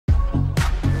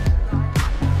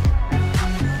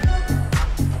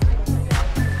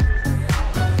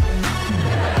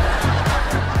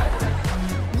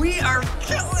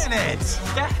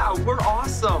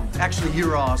Actually,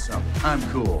 you're awesome. I'm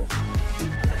cool.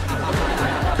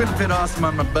 Couldn't fit awesome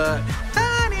on my butt.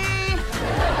 Honey!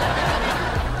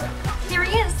 Here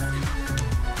he is.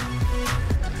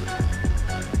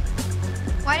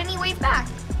 Why didn't he wave back?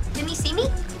 Didn't he see me?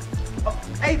 Oh,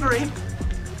 Avery!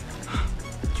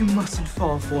 You mustn't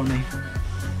fall for me.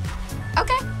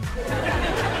 Okay.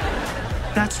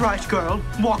 That's right, girl.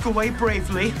 Walk away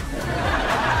bravely.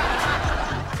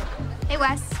 Hey,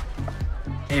 Wes.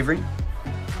 Avery?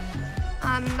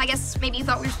 I guess maybe you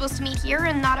thought we were supposed to meet here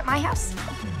and not at my house?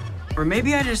 Or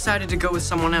maybe I decided to go with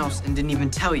someone else and didn't even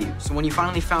tell you, so when you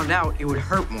finally found out, it would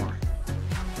hurt more.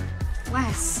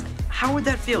 Wes. How would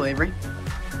that feel, Avery?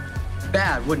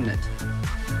 Bad, wouldn't it?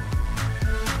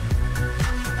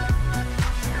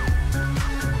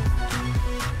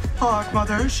 Hard,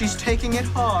 Mother. She's taking it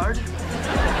hard.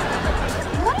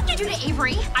 What did you do to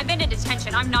Avery? I've been in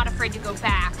detention. I'm not afraid to go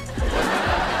back.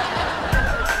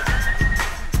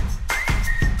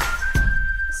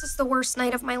 This is the worst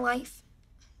night of my life.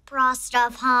 Bra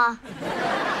stuff, huh?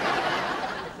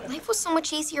 Life was so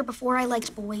much easier before I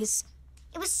liked boys.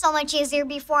 It was so much easier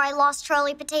before I lost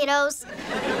Charlie Potatoes.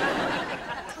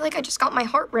 I feel like I just got my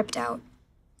heart ripped out.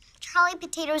 Charlie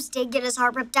Potatoes did get his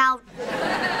heart ripped out.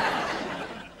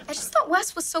 I just thought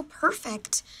Wes was so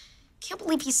perfect. Can't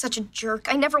believe he's such a jerk.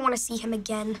 I never want to see him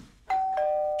again.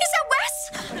 Is that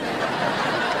Wes?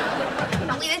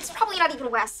 No, it's probably not even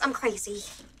Wes. I'm crazy.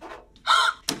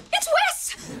 It's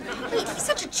Wes! Wait, he's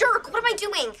such a jerk. What am I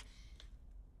doing?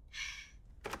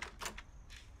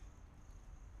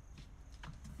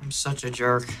 I'm such a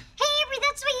jerk. Hey, Avery,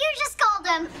 that's what you just called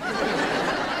him.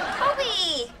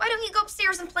 Kobe, why don't you go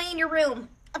upstairs and play in your room?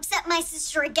 Upset my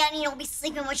sister again, and you'll be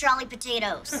sleeping with Charlie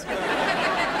Potatoes.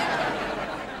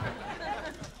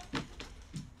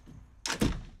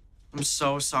 I'm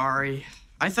so sorry.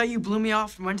 I thought you blew me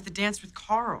off and went to the dance with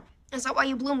Carl. Is that why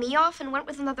you blew me off and went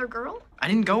with another girl? I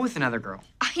didn't go with another girl.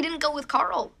 I didn't go with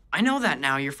Carl. I know that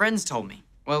now. Your friends told me.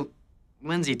 Well,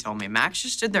 Lindsay told me. Max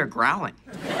just stood there growling.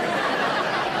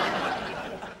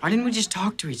 Why didn't we just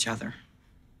talk to each other?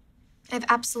 I have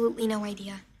absolutely no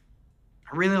idea.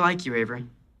 I really like you, Avery.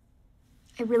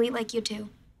 I really like you too.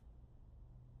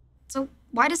 So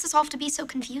why does this all have to be so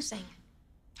confusing?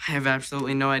 I have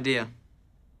absolutely no idea.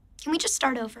 Can we just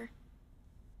start over?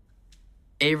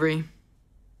 Avery,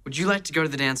 would you like to go to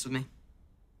the dance with me?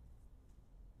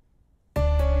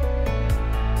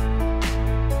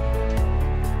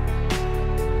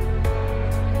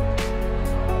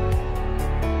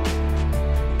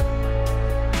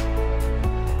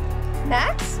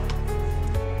 Max?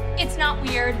 It's not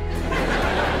weird.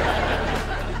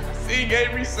 Seeing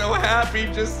Avery so happy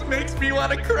just makes me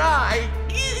want to cry.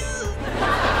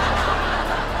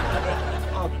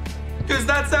 Because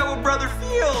that's how a brother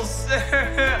feels.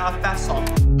 That's all.